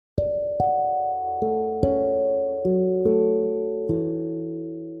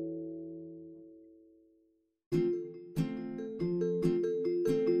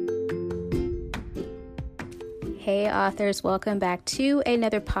Hi, authors. Welcome back to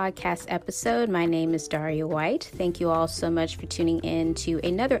another podcast episode. My name is Daria White. Thank you all so much for tuning in to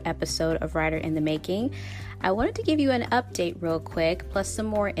another episode of Writer in the Making. I wanted to give you an update real quick, plus some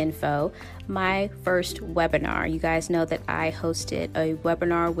more info. My first webinar. You guys know that I hosted a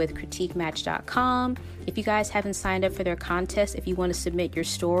webinar with critiquematch.com. If you guys haven't signed up for their contest, if you want to submit your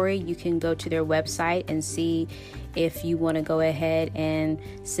story, you can go to their website and see if you want to go ahead and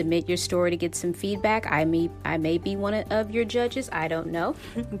submit your story to get some feedback. I may be one of your judges. I don't know.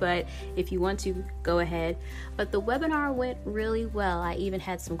 But if you want to, go ahead. But the webinar went really well. I even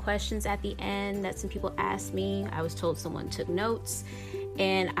had some questions at the end that some people asked me. I was told someone took notes.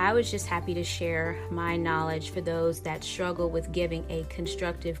 And I was just happy to share my knowledge for those that struggle with giving a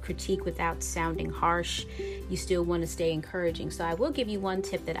constructive critique without sounding harsh. You still want to stay encouraging. So I will give you one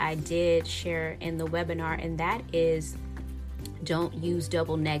tip that I did share in the webinar, and that is don't use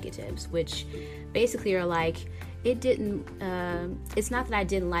double negatives, which basically are like, it's not that I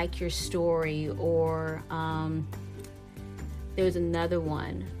didn't like your story, or there's another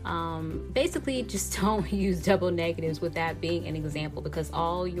one. Basically, just don't use double negatives with that being an example, because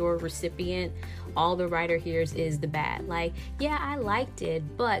all your recipient, all the writer hears is the bad. Like, yeah, I liked it,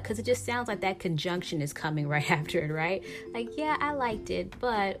 but, because it just sounds like that conjunction is coming right after it, right? Like, yeah, I liked it,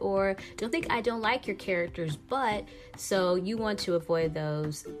 but, or don't like your characters, but. So you want to avoid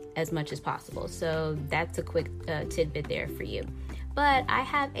those as much as possible. So that's a quick tidbit there for you. But I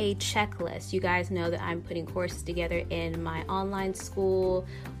have a checklist. You guys know that I'm putting courses together in my online school,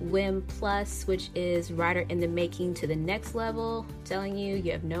 WIM Plus, which is Writer in the Making to the next level. I'm telling you,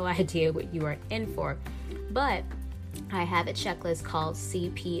 you have no idea what you are in for. But I have a checklist called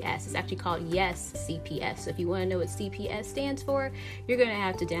CPS. It's actually called Yes CPS. So if you want to know what CPS stands for, you're going to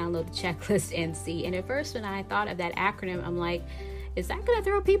have to download the checklist and see. And at first, when I thought of that acronym, I'm like, is that going to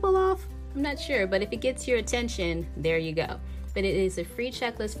throw people off? I'm not sure. But if it gets your attention, there you go. But it is a free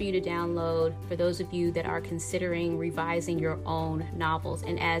checklist for you to download for those of you that are considering revising your own novels.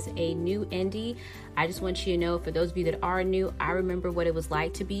 And as a new indie, I just want you to know, for those of you that are new, I remember what it was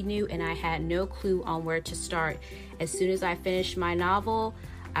like to be new, and I had no clue on where to start. As soon as I finished my novel,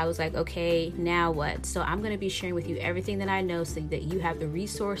 I was like, okay, now what? So I'm going to be sharing with you everything that I know so that you have the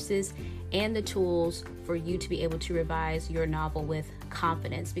resources and the tools for you to be able to revise your novel with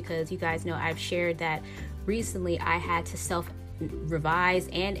confidence. Because you guys know I've shared that recently I had to revise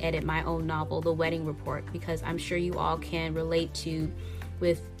and edit my own novel, The Wedding Report, because I'm sure you all can relate to,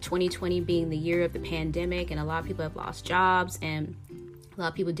 with 2020 being the year of the pandemic, and a lot of people have lost jobs, and a lot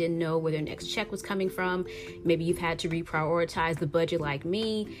of people didn't know where their next check was coming from. Maybe you've had to reprioritize the budget like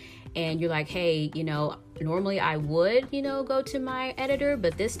me, and you're like, hey, normally I would, go to my editor,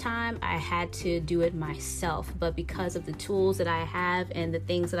 but this time I had to do it myself. But because of the tools that I have and the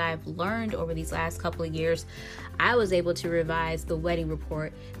things that I've learned over these last couple of years, I was able to revise The Wedding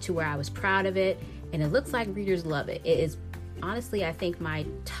Report to where I was proud of it, and it looks like readers love it. It is honestly, I think, my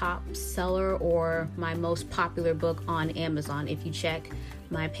top seller or my most popular book on Amazon. If you check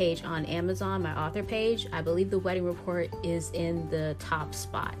my page on Amazon, my author page, I believe The Wedding Report is in the top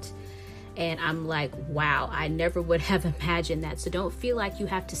spot. And I'm like, wow, I never would have imagined that. So don't feel like you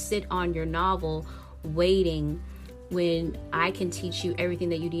have to sit on your novel waiting, when I can teach you everything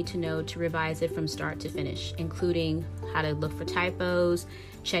that you need to know to revise it from start to finish, including how to look for typos,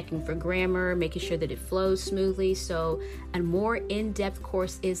 checking for grammar, making sure that it flows smoothly. So a more in-depth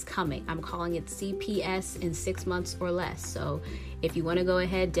course is coming. I'm calling it CPS in 6 months or less. So if you want to go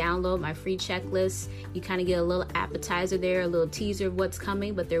ahead, download my free checklist. You kind of get a little appetizer there, a little teaser of what's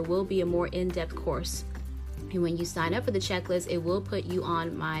coming, but there will be a more in-depth course. And when you sign up for the checklist, it will put you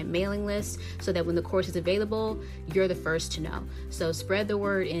on my mailing list so that when the course is available, you're the first to know. So spread the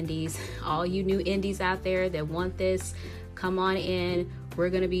word, indies. All you new indies out there that want this, come on in. We're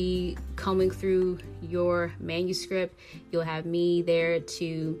going to be combing through your manuscript. You'll have me there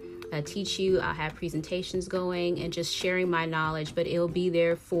to teach you. I'll have presentations going and just sharing my knowledge, but it'll be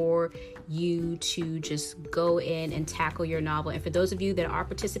there for you to just go in and tackle your novel. And for those of you that are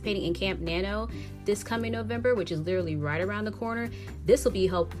participating in Camp Nano this coming November, which is literally right around the corner, this will be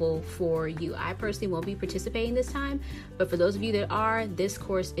helpful for you. I personally won't be participating this time, but for those of you that are, this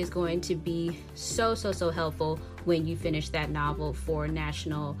course is going to be so helpful when you finish that novel for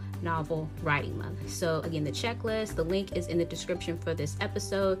National Novel Writing Month. So again, the checklist, the link is in the description for this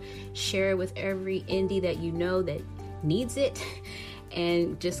episode. Share it with every indie that you know that needs it,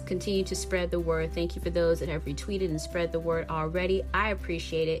 and just continue to spread the word. Thank you for those that have retweeted and spread the word already. I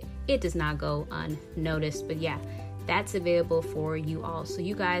appreciate it. It does not go unnoticed, but yeah, that's available for you all. So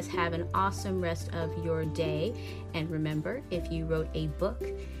you guys have an awesome rest of your day. And remember, if you wrote a book,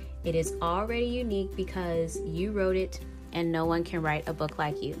 It is already unique because you wrote it, and no one can write a book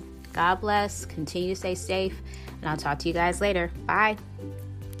like you. God bless. Continue to stay safe, and I'll talk to you guys later. Bye.